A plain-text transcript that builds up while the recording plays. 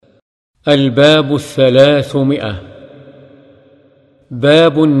الباب 300.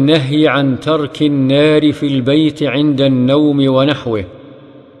 باب النهي عن ترك النار في البيت عند النوم ونحوه،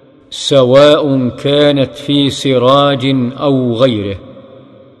 سواء كانت في سراج أو غيره.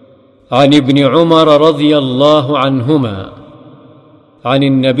 عن ابن عمر رضي الله عنهما عن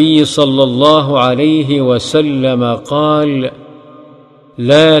النبي صلى الله عليه وسلم قال: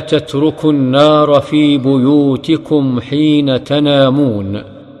 لا تتركوا النار في بيوتكم حين تنامون.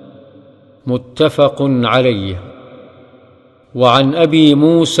 متفق عليه. وعن أبي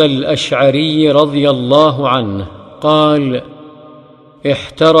موسى الأشعري رضي الله عنه قال: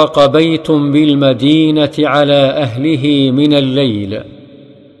 احترق بيت بالمدينة على أهله من الليل،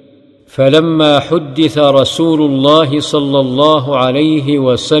 فلما حدث رسول الله صلى الله عليه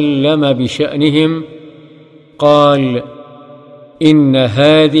وسلم بشأنهم قال: إن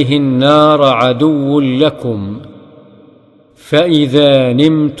هذه النار عدو لكم، فإذا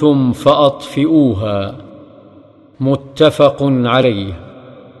نمتم فأطفئوها. متفق عليه.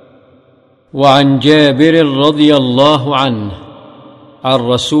 وعن جابر رضي الله عنه عن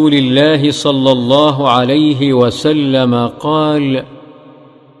رسول الله صلى الله عليه وسلم قال: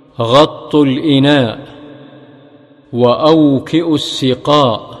 غطوا الإناء، وأوكئوا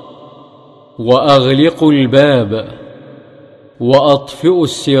السقاء، وأغلقوا الباب، وأطفئوا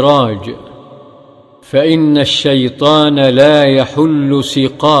السراج، فإن الشيطان لا يحل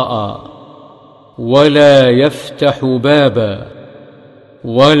سقاء، ولا يفتح بابا،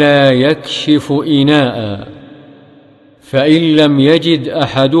 ولا يكشف إناء، فإن لم يجد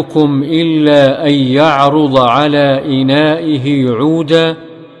أحدكم إلا أن يعرض على إنائه عودا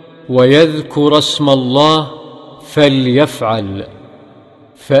ويذكر اسم الله فليفعل،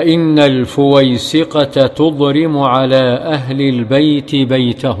 فإن الفويسقة تضرم على أهل البيت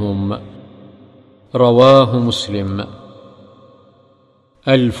بيتهم. رواه مسلم.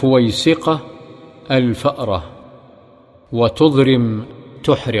 الفويسقة الفأرة، وتضرم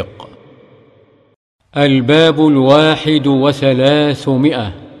تحرق. الباب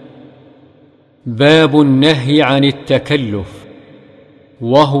 31. باب النهي عن التكلف،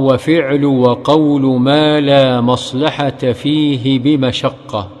 وهو فعل وقول ما لا مصلحة فيه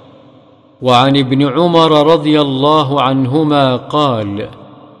بمشقة. وعن ابن عمر رضي الله عنهما قال: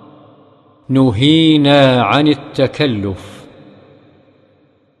 نهينا عن التكلف.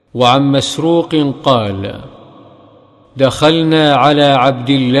 وعن مسروق قال: دخلنا على عبد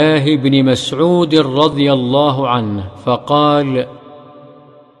الله بن مسعود رضي الله عنه فقال: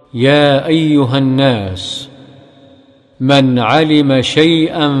 يا أيها الناس، من علم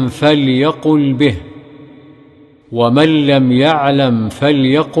شيئا فليقل به، ومن لم يعلم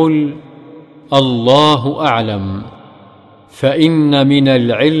فليقل الله أعلم، فإن من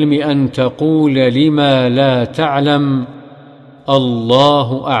العلم أن تقول لما لا تعلم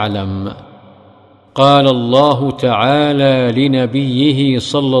الله أعلم. قال الله تعالى لنبيه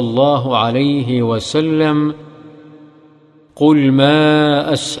صلى الله عليه وسلم: قل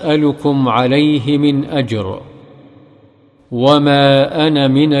ما أسألكم عليه من أجر، وما أنا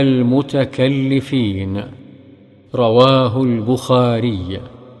من المتكلفين. رواه البخاري.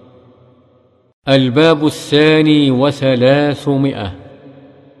 الباب 32.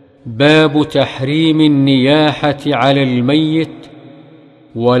 باب تحريم النياحة على الميت،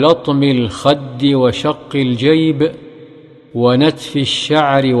 ولطم الخد، وشق الجيب، ونتف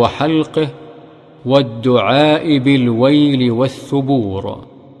الشعر وحلقه، والدعاء بالويل والثبور.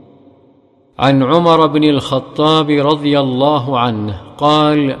 عن عمر بن الخطاب رضي الله عنه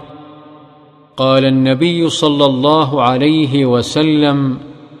قال: قال النبي صلى الله عليه وسلم: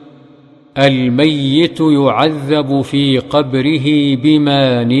 الميت يعذب في قبره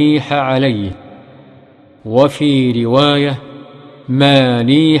بما نيح عليه، وفي رواية: ما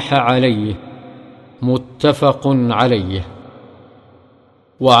نيح عليه. متفق عليه.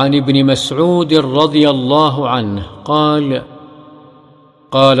 وعن ابن مسعود رضي الله عنه قال: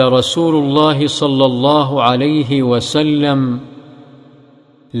 قال رسول الله صلى الله عليه وسلم: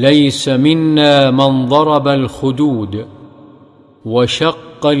 ليس منا من ضرب الخدود،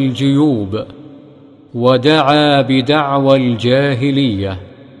 وشق الجيوب، ودعا بدعوى الجاهلية.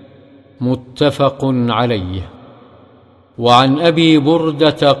 متفق عليه. وعن أبي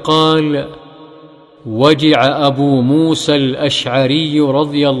بردة قال: وجع أبو موسى الأشعري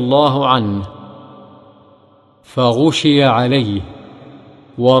رضي الله عنه، فغشي عليه،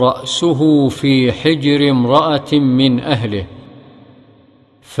 ورأسه في حجر امرأة من أهله،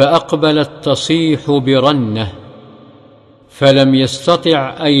 فأقبلت تصيح برنة، فلم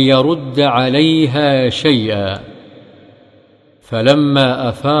يستطع أن يرد عليها شيئا، فلما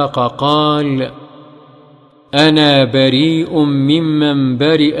أفاق قال: أنا بريء ممن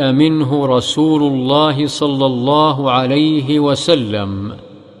برئ منه رسول الله صلى الله عليه وسلم،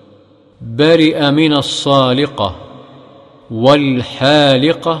 برئ من الصالقة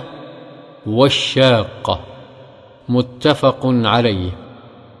والحالقة والشاقة. متفق عليه.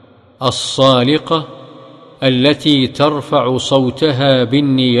 الصالقة التي ترفع صوتها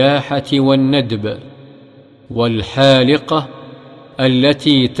بالنياحة والندب، والحالقة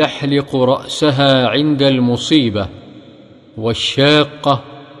التي تحلق رأسها عند المصيبة، والشاقة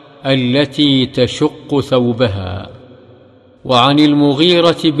التي تشق ثوبها. وعن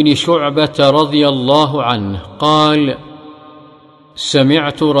المغيرة بن شعبة رضي الله عنه قال: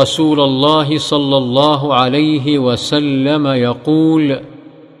 سمعت رسول الله صلى الله عليه وسلم يقول: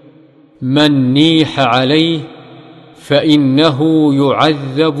 من نيح عليه فإنه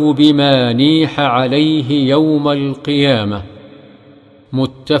يعذب بما نيح عليه يوم القيامة.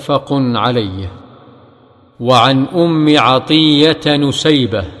 متفق عليه. وعن أم عطية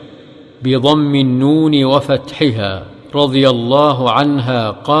نسيبة بضم النون وفتحها رضي الله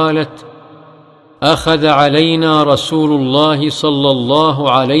عنها قالت: أخذ علينا رسول الله صلى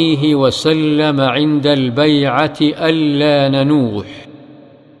الله عليه وسلم عند البيعة ألا ننوح.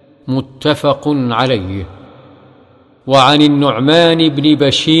 متفق عليه. وعن النعمان بن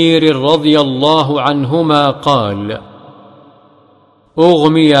بشير رضي الله عنهما قال: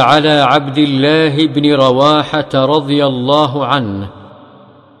 أغمي على عبد الله بن رواحة رضي الله عنه،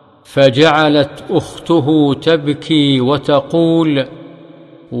 فجعلت أخته تبكي وتقول: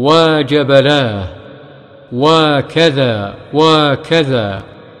 وجبلاه وكذا وكذا،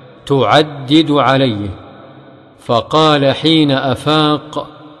 تعدد عليه. فقال حين أفاق: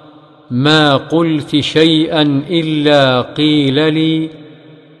 ما قلت شيئا إلا قيل لي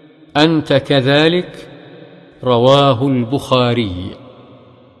أنت كذلك. رواه البخاري.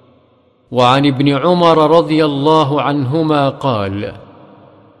 وعن ابن عمر رضي الله عنهما قال: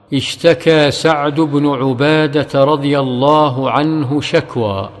 اشتكى سعد بن عبادة رضي الله عنه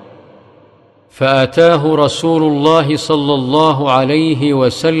شكوى، فأتاه رسول الله صلى الله عليه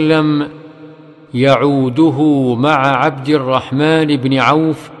وسلم يعوده مع عبد الرحمن بن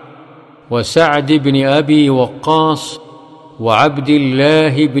عوف وسعد بن أبي وقاص وعبد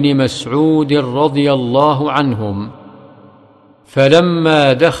الله بن مسعود رضي الله عنهم.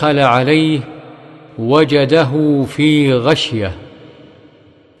 فلما دخل عليه وجده في غشية،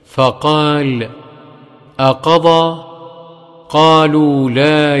 فقال: أقضى؟ قالوا: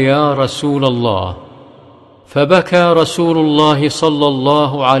 لا يا رسول الله. فبكى رسول الله صلى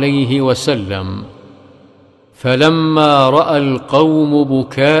الله عليه وسلم. فلما رأى القوم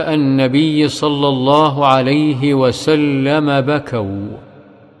بكاء النبي صلى الله عليه وسلم بكوا.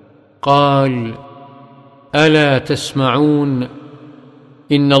 قال: ألا تسمعون؟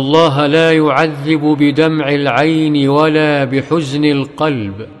 إن الله لا يعذب بدمع العين ولا بحزن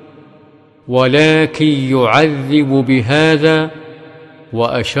القلب، ولكن يعذب بهذا،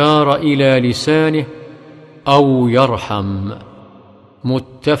 وأشار إلى لسانه، أو يرحم.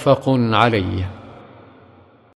 متفق عليه.